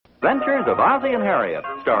Adventures of Ozzie and Harriet,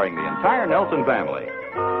 starring the entire Nelson family.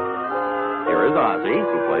 Here is Ozzie,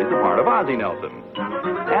 who plays the part of Ozzie Nelson.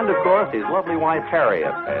 And, of course, his lovely wife,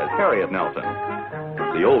 Harriet, as Harriet Nelson.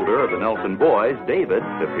 The older of the Nelson boys, David,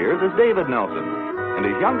 appears as David Nelson. And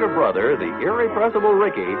his younger brother, the irrepressible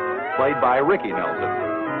Ricky, played by Ricky Nelson.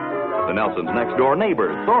 The Nelsons' next-door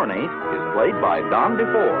neighbor, Thorny, is played by Don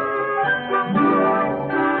DeFore.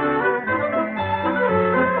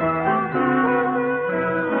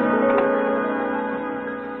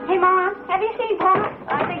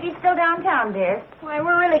 I think he's still downtown, dear. Why,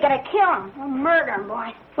 we're really gonna kill him. We'll murder him,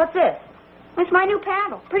 boy. What's this? It's my new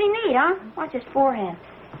paddle. Pretty neat, huh? Watch his forehand.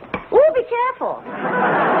 Ooh, be careful.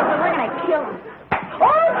 We're gonna kill him.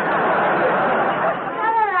 Oh!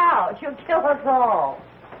 Cut it out. You'll kill us all.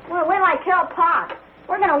 Well, wait till I kill Pop.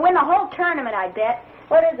 We're gonna win the whole tournament, I bet.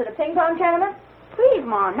 What is it, a ping pong tournament? Please,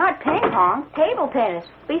 Mom, not ping pong. Table tennis.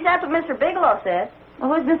 At least that's what Mr. Bigelow says.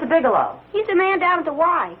 Well, who's Mr. Bigelow? He's the man down at the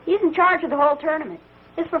Y. He's in charge of the whole tournament.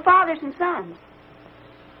 It's for fathers and sons.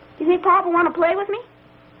 You think Papa will want to play with me?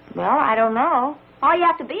 Well, I don't know. All you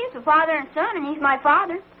have to be is a father and son, and he's my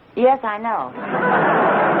father. Yes, I know.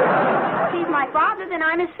 If he's my father, then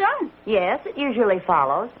I'm his son. Yes, it usually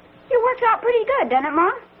follows. It works out pretty good, doesn't it,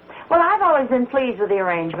 Mom? Well, I've always been pleased with the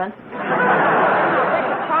arrangement.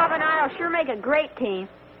 Papa and I'll sure make a great team.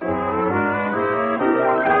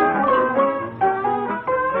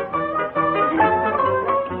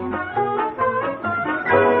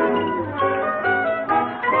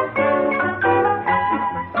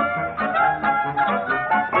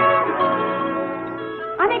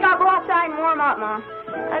 Mom.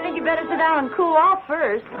 I think you better sit down and cool off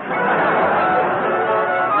first.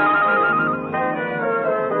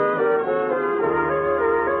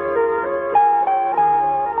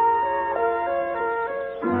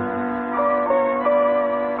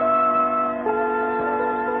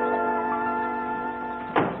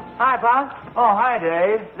 Hi, Bob. Oh, hi,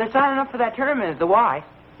 Dave. They're signing up for that tournament at the Y.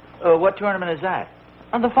 What tournament is that?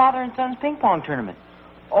 The father and son's ping pong tournament.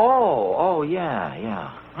 Oh,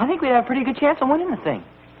 yeah. I think we'd have a pretty good chance of winning the thing.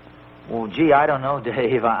 Well, gee, I don't know,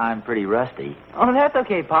 Dave. I'm pretty rusty. Oh, that's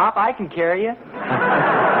okay, Pop. I can carry you.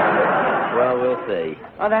 Well, we'll see.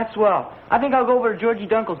 Oh, that's swell. I think I'll go over to Georgie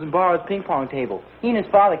Dunkel's and borrow his ping pong table. He and his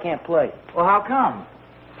father can't play. Well, how come?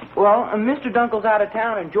 Well, Mr. Dunkel's out of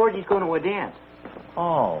town and Georgie's going to a dance.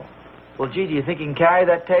 Oh. Well, gee, do you think you can carry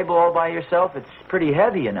that table all by yourself? It's pretty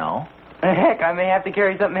heavy, you know. Heck, I may have to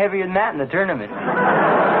carry something heavier than that in the tournament.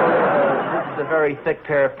 This is a very thick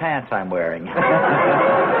pair of pants I'm wearing.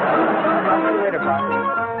 I'll see you later, Pop.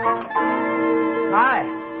 Hi.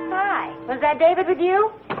 Hi. Was that David with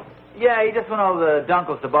you? Yeah, he just went over to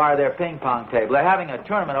Dunkel's to borrow their ping pong table. They're having a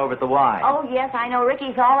tournament over at the Y. Oh, yes, I know.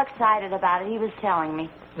 Ricky's all excited about it. He was telling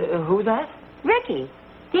me. Who's that? Ricky.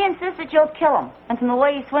 He insists that you'll kill him. And from the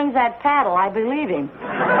way he swings that paddle, I believe him.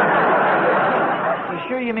 You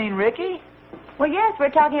sure you mean Ricky? Well, yes, we're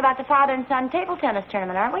talking about the father and son table tennis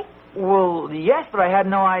tournament, aren't we? Well, yes, but I had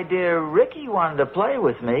no idea Ricky wanted to play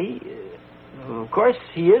with me. Of course,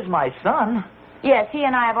 he is my son. Yes, he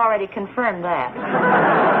and I have already confirmed that.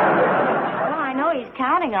 Well, I know he's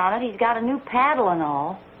counting on it. He's got a new paddle and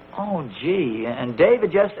all. Oh, gee, and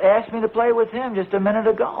David just asked me to play with him just a minute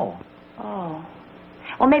ago. Oh.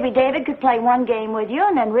 Well, maybe David could play one game with you,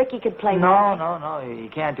 and then Ricky could play one. No, you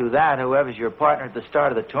can't do that. Whoever's your partner at the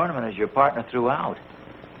start of the tournament is your partner throughout.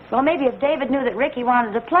 Well, maybe if David knew that Ricky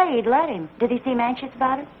wanted to play, he'd let him. Did he seem anxious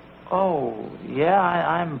about it? Oh, yeah,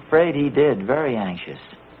 I'm afraid he did. Very anxious.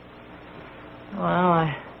 Well,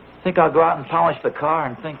 I think I'll go out and polish the car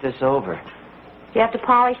and think this over. You have to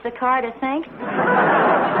polish the car to think?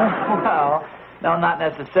 Well, no, not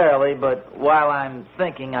necessarily, but while I'm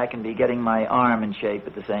thinking, I can be getting my arm in shape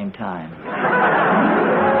at the same time.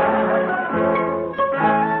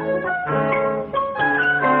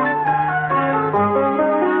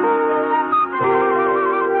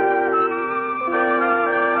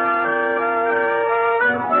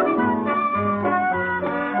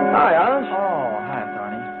 Hi, Oz. Oh, hi,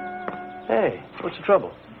 Thorny. Hey, what's the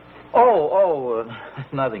trouble?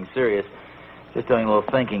 Nothing serious. Just doing a little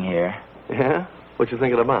thinking here. Yeah? What you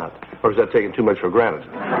thinking about? Or is that taking too much for granted?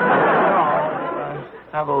 I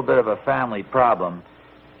have a little bit of a family problem.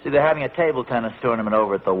 See, they're having a table tennis tournament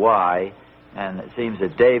over at the Y, and it seems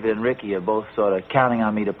that David and Ricky are both sort of counting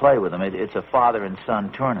on me to play with them. It's a father and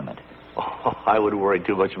son tournament. Oh, I wouldn't worry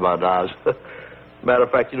too much about Oz. Matter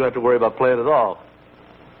of fact, you don't have to worry about playing at all.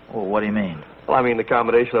 Well, what do you mean? Well, I mean the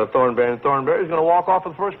combination of Thornberry and Thornberry is going to walk off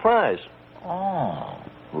with the first prize. Oh,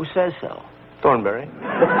 who says so? Thornberry.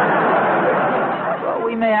 Well,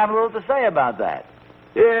 we may have a little to say about that.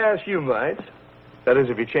 Yes, you might. That is,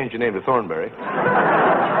 if you change your name to Thornberry. Oz,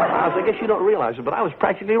 I guess you don't realize it, but I was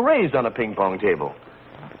practically raised on a ping pong table.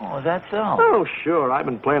 Oh, is that so? Oh, sure. I've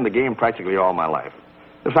been playing the game practically all my life.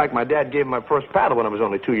 In fact, my dad gave me my first paddle when I was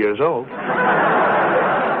only 2 years old.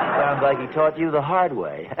 Sounds like he taught you the hard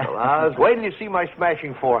way. Well, Oz, wait till you see my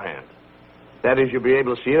smashing forehand. That is, you'll be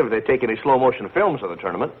able to see it if they take any slow-motion films of the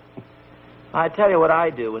tournament. I tell you what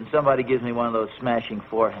I do when somebody gives me one of those smashing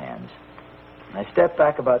forehands. I step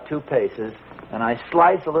back about 2 paces, and I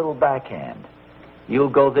slice a little backhand. You'll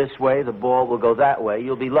go this way, the ball will go that way.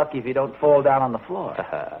 You'll be lucky if you don't fall down on the floor.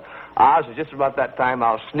 Oz, it's just about that time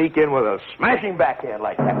I'll sneak in with a smashing backhand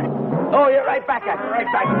like that. Oh, you're right back at you, right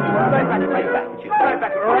back at you, right back at you, right back at you, right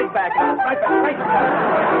back, right back, right back, right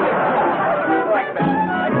back, right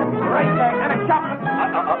back, right back, and a chop.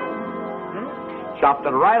 Chopped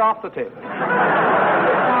it right off the table.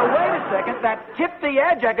 Now, wait a second. That tipped the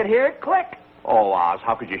edge. I could hear it click. Oh, Oz,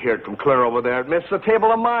 how could you hear it from clear over there? It missed the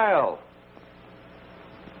table a mile.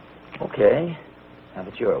 Okay. Have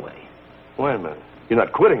it your way. Wait a minute. You're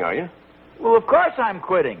not quitting, are you? Well, of course I'm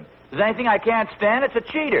quitting. If there's anything I can't stand, it's a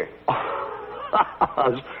cheater.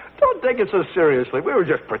 Oz, don't take it so seriously. We were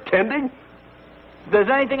just pretending. If there's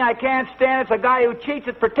anything I can't stand, it's a guy who cheats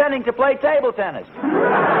at pretending to play table tennis.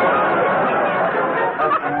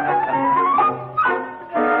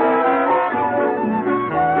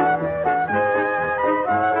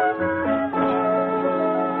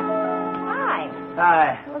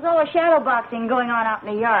 Hi. There was all the shadow boxing going on out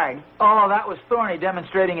in the yard. Oh, that was Thorny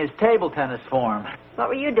demonstrating his table tennis form. What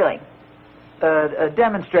were you doing?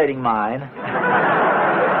 Demonstrating mine.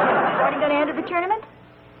 Are you going to enter the tournament?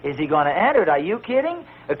 Is he going to enter it? Are you kidding?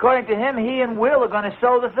 According to him, he and Will are going to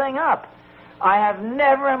sew the thing up. I have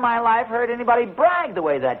never in my life heard anybody brag the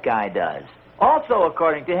way that guy does. Also,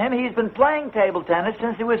 according to him, he's been playing table tennis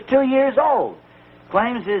since he was 2 years old.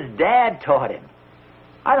 Claims his dad taught him.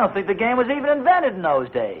 I don't think the game was even invented in those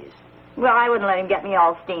days. Well, I wouldn't let him get me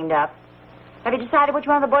all steamed up. Have you decided which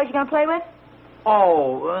one of the boys you're going to play with?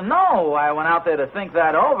 Oh, no. I went out there to think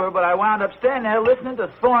that over, but I wound up standing there listening to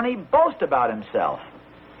Thorny boast about himself.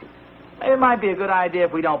 It might be a good idea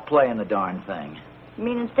if we don't play in the darn thing. You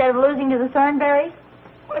mean instead of losing to the Thornberries?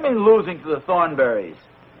 What do you mean losing to the Thornberries?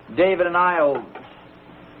 David and I,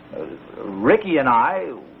 Ricky and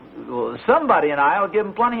I, somebody and I will give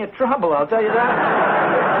him plenty of trouble, I'll tell you that.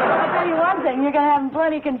 I'll tell you one thing, you're going to have them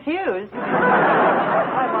plenty confused.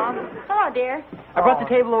 Hi, Mom. Hello, dear. I brought the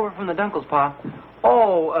table over from the Dunkles, Pa.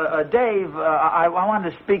 Oh, Dave, I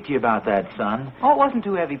wanted to speak to you about that, son. Oh, it wasn't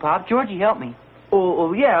too heavy, Pop. Georgie helped me.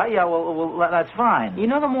 Oh, yeah, well, that's fine. You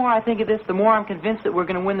know, the more I think of this, the more I'm convinced that we're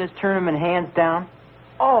going to win this tournament hands down.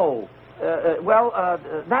 Oh,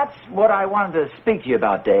 that's what I wanted to speak to you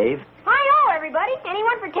about, Dave. Hi-yo, everybody.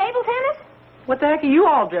 Anyone for table tennis? What the heck are you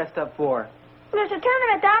all dressed up for? There's a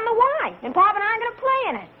tournament down the Y, and Pop and I are going to play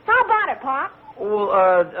in it. How about it, Pop? Well,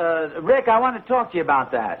 Rick, I wanted to talk to you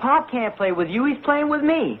about that. Pop can't play with you. He's playing with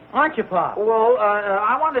me. Aren't you, Pop? Well,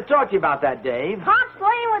 I wanted to talk to you about that, Dave. Pop's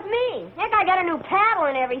playing with me. Heck, I got a new paddle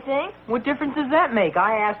and everything. What difference does that make?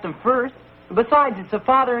 I asked him first. Besides, it's a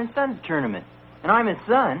father and son's tournament, and I'm his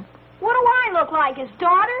son. What do I look like, his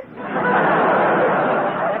daughter?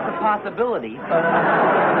 That's a possibility.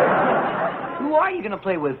 Who are you going to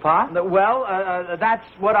play with, Pop? Well, that's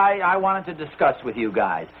what I wanted to discuss with you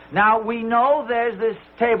guys. Now, we know there's this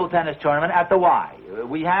table tennis tournament at the Y.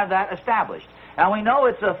 We have that established. And we know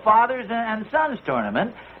it's a fathers and sons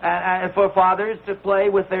tournament, and for fathers to play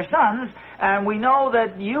with their sons. And we know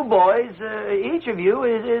that you boys, each of you,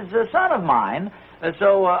 is a son of mine.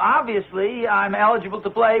 So, obviously, I'm eligible to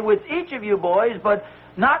play with each of you boys, but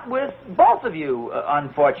not with both of you,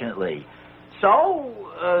 unfortunately. So,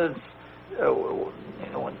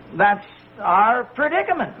 that's our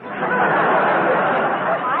predicament.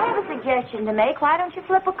 I have a suggestion to make. Why don't you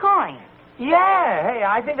flip a coin? Yeah, hey,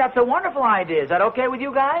 I think that's a wonderful idea. Is that okay with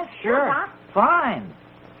you guys? Sure, Pop. Fine.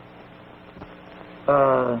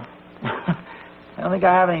 I don't think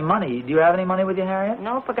I have any money. Do you have any money with you, Harriet?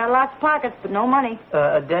 Nope, I got lots of pockets, but no money.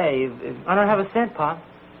 Dave, I don't have a cent, Pop.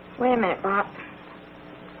 Wait a minute, Pop.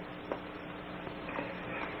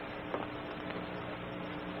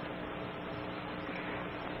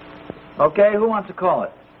 Okay, who wants to call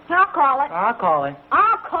it? I'll call it. I'll call it.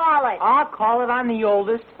 I'll call it. I'll call it. I'm the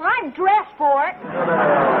oldest. I'm dressed for it.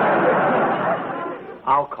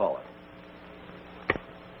 I'll call it.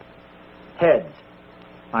 Heads.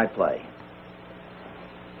 I play.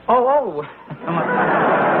 Oh.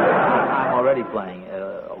 I'm already playing.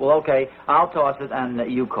 Well, okay. I'll toss it,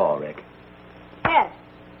 and you call, Rick. Heads.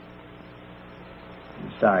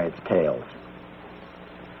 I'm sorry, it's tails.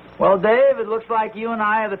 Well, Dave, it looks like you and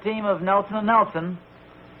I are the team of Nelson and Nelson.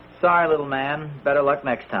 Sorry, little man. Better luck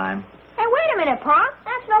next time. Hey, wait a minute, Pop.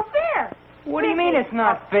 That's no fair. What do you mean it's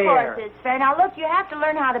not Of fair? course it's fair. Now, look, you have to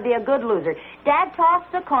learn how to be a good loser. Dad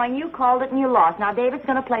tossed the coin, you called it, and you lost. Now, David's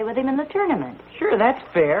going to play with him in the tournament. Sure, that's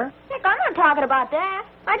fair. Nick, I'm not talking about that.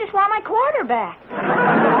 I just want my quarter back.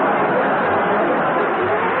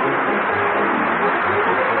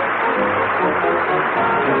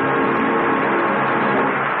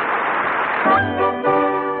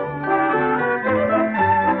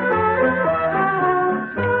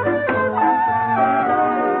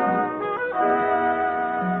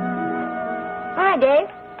 Hi, Dave.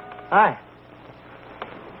 Hi.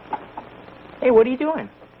 Hey, what are you doing?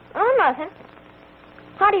 Oh, nothing.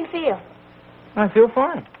 How do you feel? I feel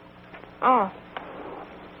fine. Oh,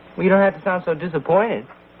 Well, you don't have to sound so disappointed.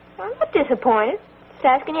 I'm not disappointed. Just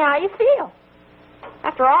asking you how you feel.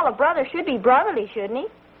 After all, a brother should be brotherly, shouldn't he?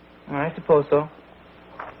 Well, I suppose so.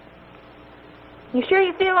 You sure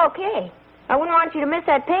you feel okay? I wouldn't want you to miss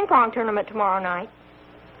that ping pong tournament tomorrow night.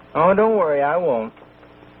 Oh, don't worry, I won't.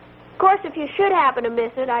 Of course, if you should happen to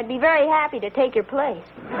miss it, I'd be very happy to take your place.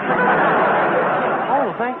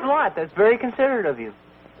 Oh, thanks a lot. That's very considerate of you.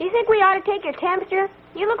 Do you think we ought to take your temperature?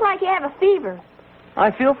 You look like you have a fever. I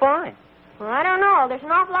feel fine. Well, I don't know. There's an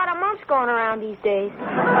awful lot of mumps going around these days.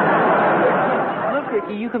 Look,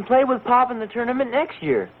 Ricky, you can play with Pop in the tournament next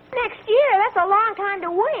year. Next year? That's a long time to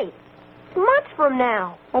wait. It's months from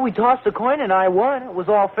now. Well, we tossed a coin and I won. It was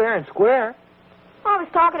all fair and square. I was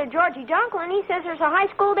talking to Georgie Dunkel, and he says there's a high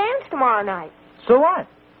school dance tomorrow night. So what?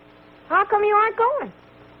 How come you aren't going?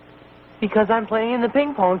 Because I'm playing in the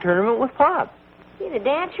ping pong tournament with Pop. Gee, the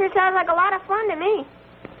dance sure sounds like a lot of fun to me.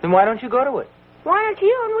 Then why don't you go to it? Why don't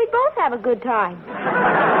you and we both have a good time?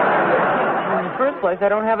 Well, in the first place, I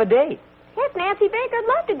don't have a date. Yes, Nancy Baker'd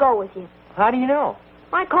love to go with you. How do you know?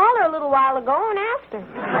 I called her a little while ago and asked her.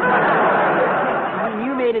 You mean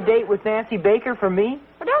you made a date with Nancy Baker for me?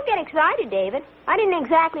 Well, don't get excited, David. I didn't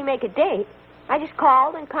exactly make a date. I just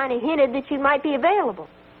called and kind of hinted that you might be available.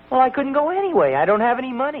 Well, I couldn't go anyway. I don't have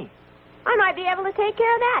any money. I might be able to take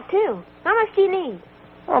care of that, too. How much do you need?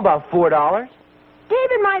 Oh, about $4.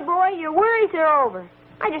 David, my boy, your worries are over.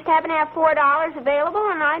 I just happen to have $4 available,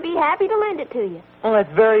 and I'd be happy to lend it to you. Well,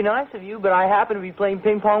 that's very nice of you, but I happen to be playing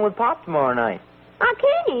ping pong with Pop tomorrow night. How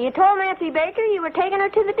can you? You told Nancy Baker you were taking her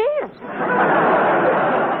to the dance.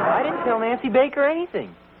 I didn't tell Nancy Baker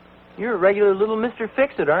anything. You're a regular little Mr.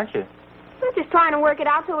 Fix-It, aren't you? I'm just trying to work it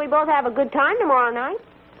out so we both have a good time tomorrow night.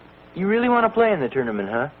 You really want to play in the tournament,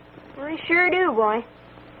 huh? I sure do, boy.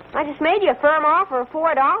 I just made you a firm offer of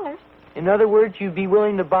 $4. In other words, you'd be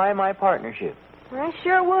willing to buy my partnership. I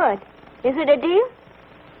sure would. Is it a deal?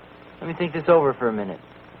 Let me think this over for a minute.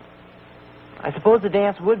 I suppose the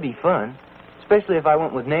dance would be fun, especially if I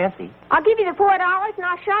went with Nancy. I'll give you the $4 and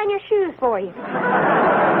I'll shine your shoes for you.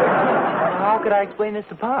 How could I explain this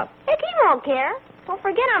to Pop? Heck, he won't care. Don't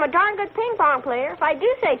forget I'm a darn good ping pong player, if I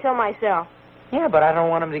do say so myself. Yeah, but I don't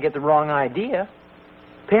want him to get the wrong idea.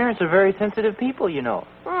 Parents are very sensitive people, you know.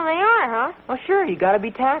 Oh, they are, huh? Well, sure, you got to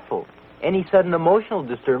be tactful. Any sudden emotional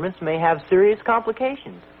disturbance may have serious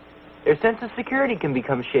complications. Their sense of security can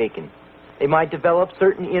become shaken. They might develop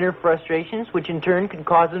certain inner frustrations, which in turn can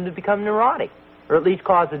cause them to become neurotic, or at least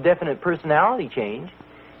cause a definite personality change.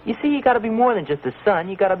 You see, you got to be more than just a son.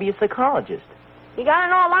 You got to be a psychologist. You got to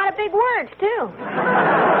know a lot of big words, too.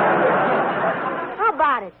 How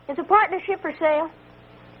about it? Is a partnership for sale?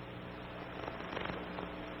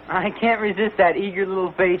 I can't resist that eager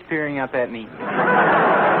little face peering up at me.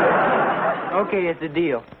 Okay, it's a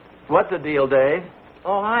deal. What's the deal, Dave?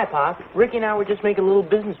 Oh, hi, Pop. Ricky and I were just making a little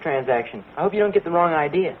business transaction. I hope you don't get the wrong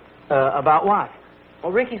idea. About what?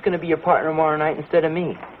 Well, Ricky's going to be your partner tomorrow night instead of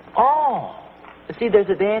me. Oh. You see, there's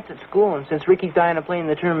a dance at school, and since Ricky's dying to play in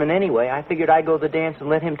the tournament anyway, I figured I'd go to the dance and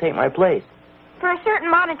let him take my place. For a certain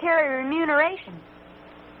monetary remuneration.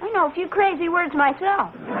 I know a few crazy words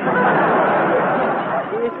myself.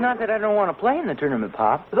 It's not that I don't want to play in the tournament,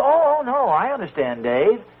 Pop. Oh, no, I understand,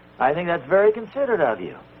 Dave. I think that's very considerate of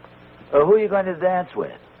you. Who are you going to dance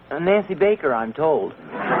with? Nancy Baker, I'm told.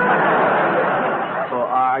 Well,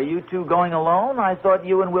 are you two going alone? I thought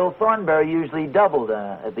you and Will Thornberry usually doubled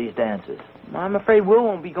at these dances. I'm afraid Will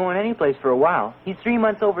won't be going anyplace for a while. He's 3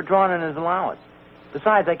 months overdrawn on his allowance.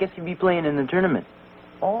 Besides, I guess he'd be playing in the tournament.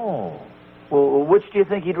 Oh. Well, which do you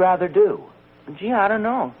think he'd rather do? Gee, I don't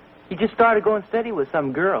know. He just started going steady with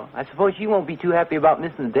some girl. I suppose she won't be too happy about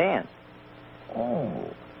missing the dance.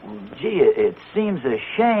 Oh. Well, gee, it seems a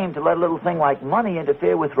shame to let a little thing like money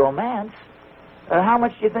interfere with romance. How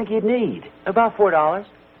much do you think he'd need? About $4.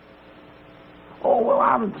 Oh, well,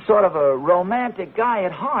 I'm sort of a romantic guy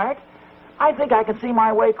at heart. I think I can see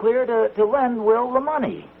my way clear to lend Will the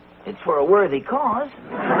money. It's for a worthy cause.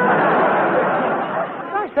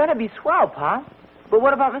 Gosh, that'd be swell, Pop. But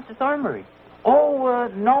what about Mr. Thornbury? Oh,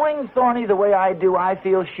 knowing Thorny the way I do, I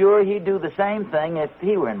feel sure he'd do the same thing if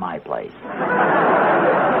he were in my place.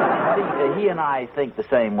 See, he and I think the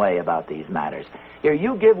same way about these matters. Here,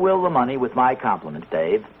 you give Will the money with my compliments,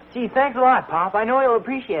 Dave. Gee, thanks a lot, Pop. I know he'll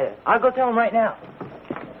appreciate it. I'll go tell him right now.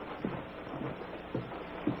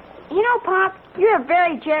 You know, Pop, you're a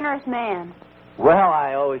very generous man. Well,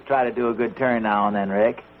 I always try to do a good turn now and then,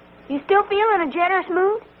 Rick. You still feel in a generous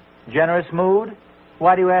mood? Generous mood?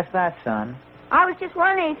 Why do you ask that, son? I was just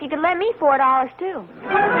wondering if you could lend me $4, too.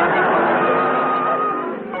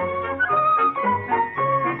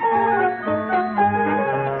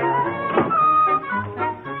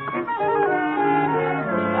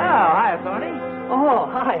 Oh,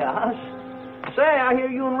 hi, Oz. Say, I hear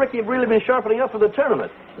you and Ricky have really been sharpening up for the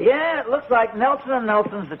tournament. Yeah, it looks like Nelson &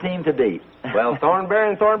 Nelson's the team to beat. Well, Thornberry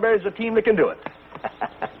and Thornberry's the team that can do it.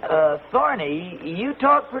 Thorny, you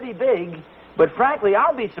talk pretty big, but frankly,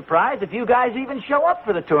 I'll be surprised if you guys even show up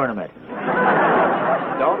for the tournament.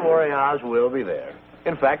 Don't worry, Oz, we'll be there.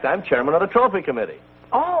 In fact, I'm chairman of the trophy committee.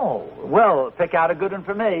 Oh, well, pick out a good one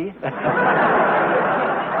for me.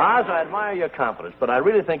 Oz, I admire your confidence, but I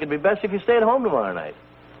really think it'd be best if you stayed home tomorrow night.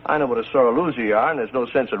 I know what a sore loser you are, and there's no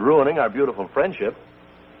sense in ruining our beautiful friendship.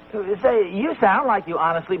 Say, you sound like you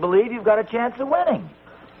honestly believe you've got a chance of winning.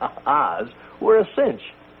 Oz, we're a cinch.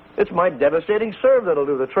 It's my devastating serve that'll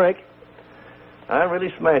do the trick. I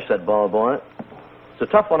really smashed that ball, boy. It's a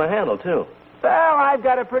tough one to handle, too. Well, I've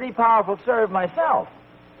got a pretty powerful serve myself.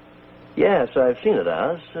 Yes, I've seen it,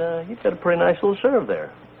 Oz. You've got a pretty nice little serve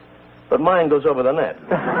there. But mine goes over the net.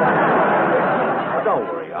 Don't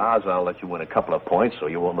worry, Oz. I'll let you win a couple of points so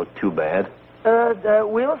you won't look too bad.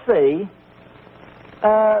 We'll see.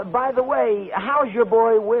 By the way, how's your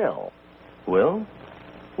boy Will? Will?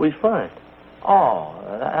 We're fine. Oh,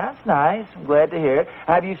 that's nice. I'm glad to hear it.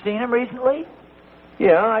 Have you seen him recently?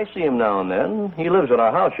 Yeah, I see him now and then. He lives at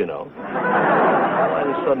our house, you know. Why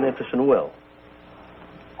this sudden interest in Will?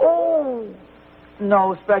 Oh,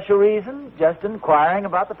 no special reason. Just inquiring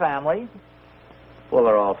about the family. Well,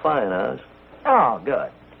 they're all fine, Oz. Oh,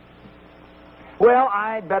 good. Well,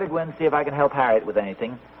 I'd better go in and see if I can help Harriet with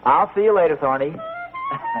anything. I'll see you later, Thorny.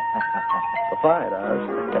 Fine, Oz.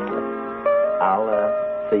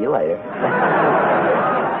 I'll see you later.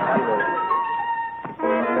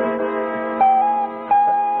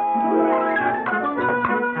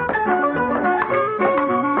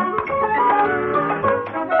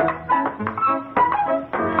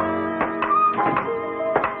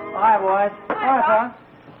 Hi, boys. Hi, Pop.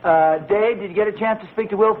 Dave, did you get a chance to speak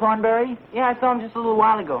to Will Thornberry? Yeah, I saw him just a little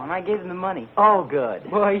while ago, and I gave him the money. Oh, good.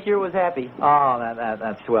 Boy, he sure was happy. Oh,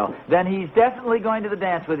 that's swell. Then he's definitely going to the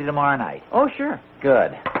dance with you tomorrow night. Oh, sure.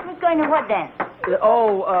 Good. Who's going to what dance?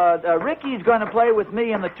 Ricky's going to play with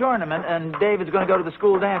me in the tournament, and David's going to go to the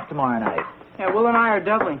school dance tomorrow night. Yeah, Will and I are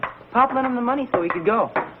doubling. Pop lent him the money so he could go.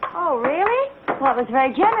 Oh, really? Well, it was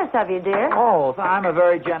very generous of you, dear. Oh, I'm a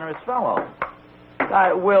very generous fellow.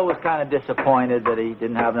 Will was kind of disappointed that he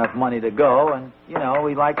didn't have enough money to go, and, you know,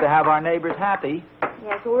 we like to have our neighbors happy.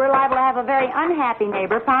 Yes, well, we're liable to have a very unhappy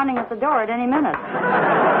neighbor pounding at the door at any minute.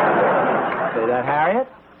 Say that, Harriet?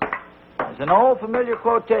 There's an old familiar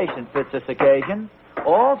quotation fits this occasion.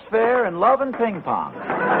 All's fair in love and ping pong.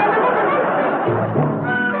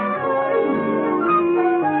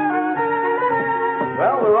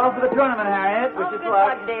 Well, we're off for the tournament, Harriet. Wish us Good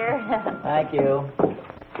luck. luck, dear. Thank you.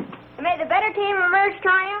 May the better team emerge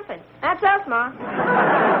triumphant. That's us, Ma. Good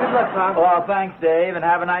luck, Pop. Well, thanks, Dave, and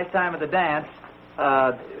have a nice time at the dance.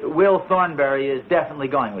 Will Thornberry is definitely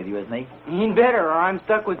going with you, isn't he? He'd better, or I'm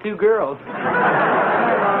stuck with two girls. Good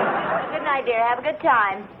night, dear. Have a good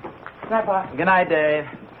time. Night, Pop. Good night, Dave.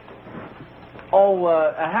 Oh,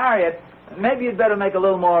 Harriet, maybe you'd better make a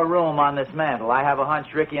little more room on this mantel. I have a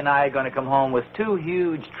hunch Ricky and I are going to come home with 2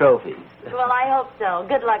 huge trophies. Well, I hope so.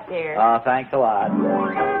 Good luck, dear. Thanks a lot.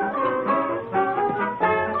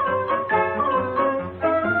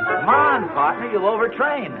 Come on, partner, you'll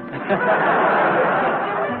overtrain.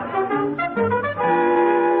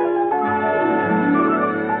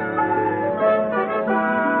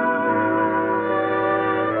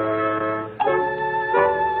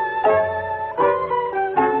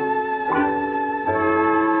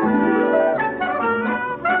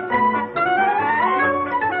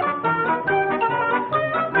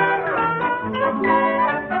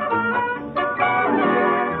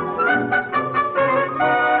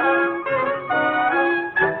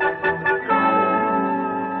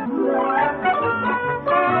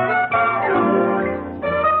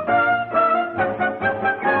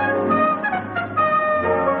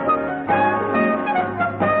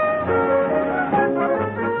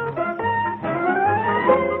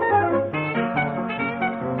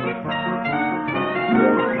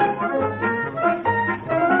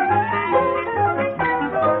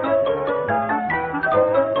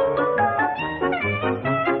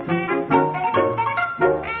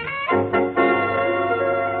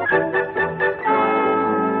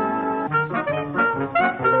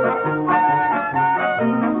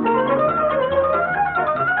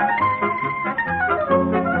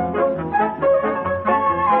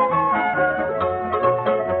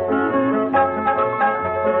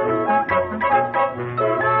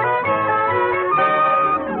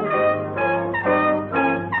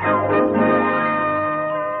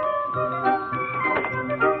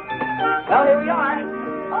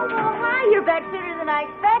 back sooner than I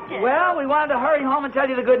expected. Well, we wanted to hurry home and tell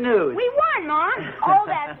you the good news. We won, Mom. Oh,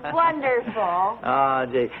 that's wonderful. Oh,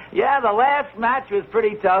 gee. Yeah, the last match was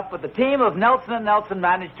pretty tough, but the team of Nelson and Nelson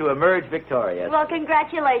managed to emerge victorious. Well,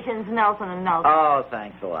 congratulations, Nelson and Nelson. Oh,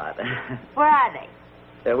 thanks a lot. Where are they?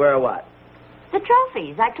 Where what? The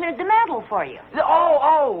trophies. I cleared the mantle for you.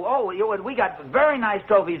 We got very nice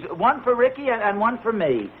trophies. One for Ricky and one for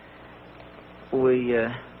me.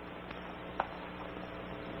 Here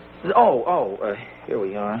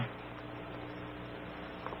we are.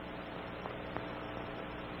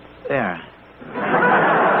 There.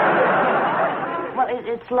 Well,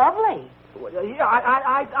 it's lovely. Yeah,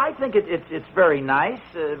 I think it's very nice,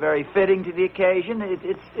 very fitting to the occasion.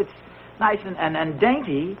 It's nice and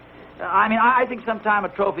dainty. I mean, I think sometimes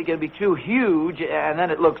a trophy can be too huge, and then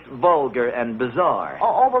it looks vulgar and bizarre.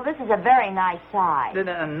 Oh, well, this is a very nice size.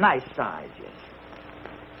 A nice size, yes.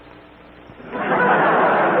 Gee,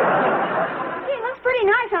 it looks pretty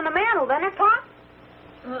nice on the mantle, doesn't it, Pop?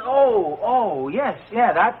 Yes,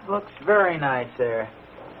 yeah, that looks very nice there.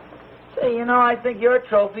 Say, I think your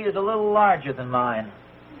trophy is a little larger than mine.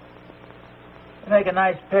 You make a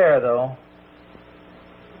nice pair, though.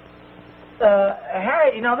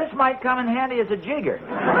 Harry, this might come in handy as a jigger.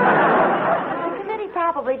 The committee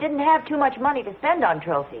probably didn't have too much money to spend on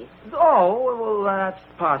trophies. Oh, well, that's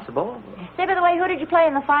possible. Say, by the way, who did you play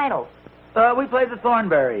in the finals? We played the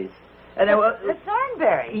Thornberries. And The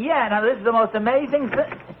Thornberries? Yeah, now this is the most amazing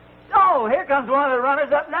thing. Oh, here comes one of the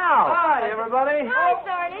runners-up now. Hi, everybody. Hi,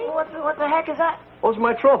 Thorny. What the heck is that? What's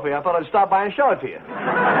my trophy? I thought I'd stop by and show it to you.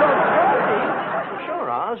 Trophy? Sure,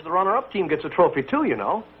 Oz. The runner-up team gets a trophy, too, you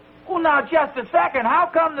know. Well, now, just a second. How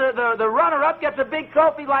come the runner-up gets a big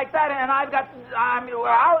trophy like that, and I've got...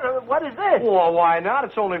 what is this? Well, why not?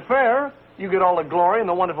 It's only fair. You get all the glory and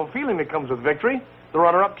the wonderful feeling that comes with victory. The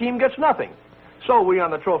runner-up team gets nothing. So we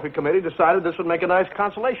on the trophy committee decided this would make a nice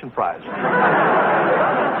consolation prize.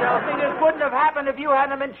 Chelsea, this wouldn't have happened if you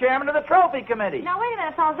hadn't been chairman of the trophy committee. Now, wait a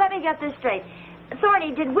minute, fellas. Let me get this straight.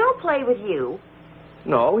 Thorny, did Will play with you?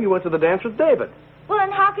 No, he went to the dance with David. Well,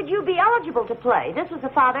 then how could you be eligible to play? This was a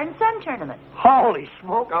father and son tournament. Holy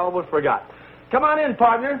smoke, I almost forgot. Come on in,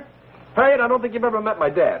 partner. Harriet, I don't think you've ever met my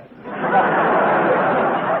dad.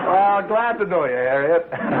 Well, glad to know you, Harriet.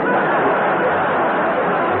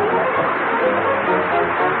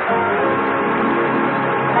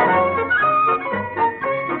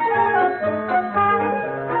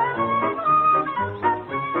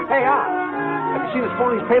 Hey, have you seen this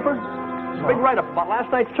morning's paper? It's a big write-up about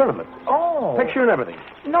last night's tournament. Oh. Picture and everything.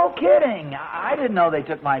 No kidding. I didn't know they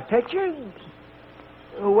took my picture.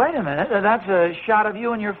 Wait a minute. That's a shot of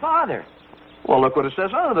you and your father. Well, look what it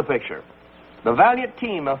says under the picture. The valiant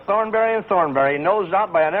team of Thornberry and Thornberry nosed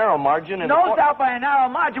out by a narrow margin. Nosed out by a narrow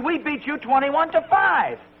margin? We beat you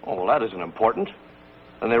 21-5. Oh, well, that isn't important.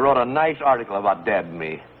 And they wrote a nice article about Dad and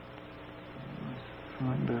me.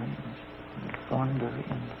 Thornberry.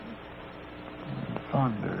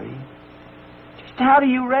 Just how do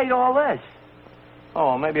you rate all this?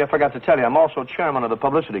 Oh, maybe I forgot to tell you. I'm also chairman of the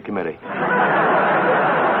publicity committee.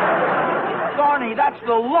 Thorny, that's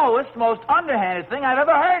the lowest, most underhanded thing I've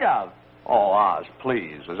ever heard of. Oh, Oz,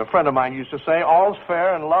 please. As a friend of mine used to say, all's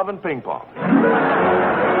fair in love and ping pong.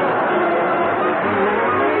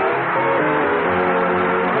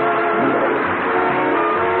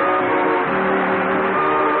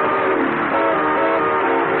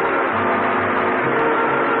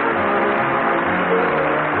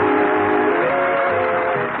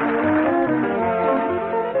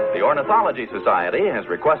 The Ornithology Society has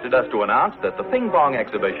requested us to announce that the ping pong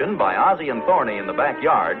exhibition by Ozzie and Thorny in the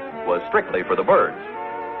backyard was strictly for the birds.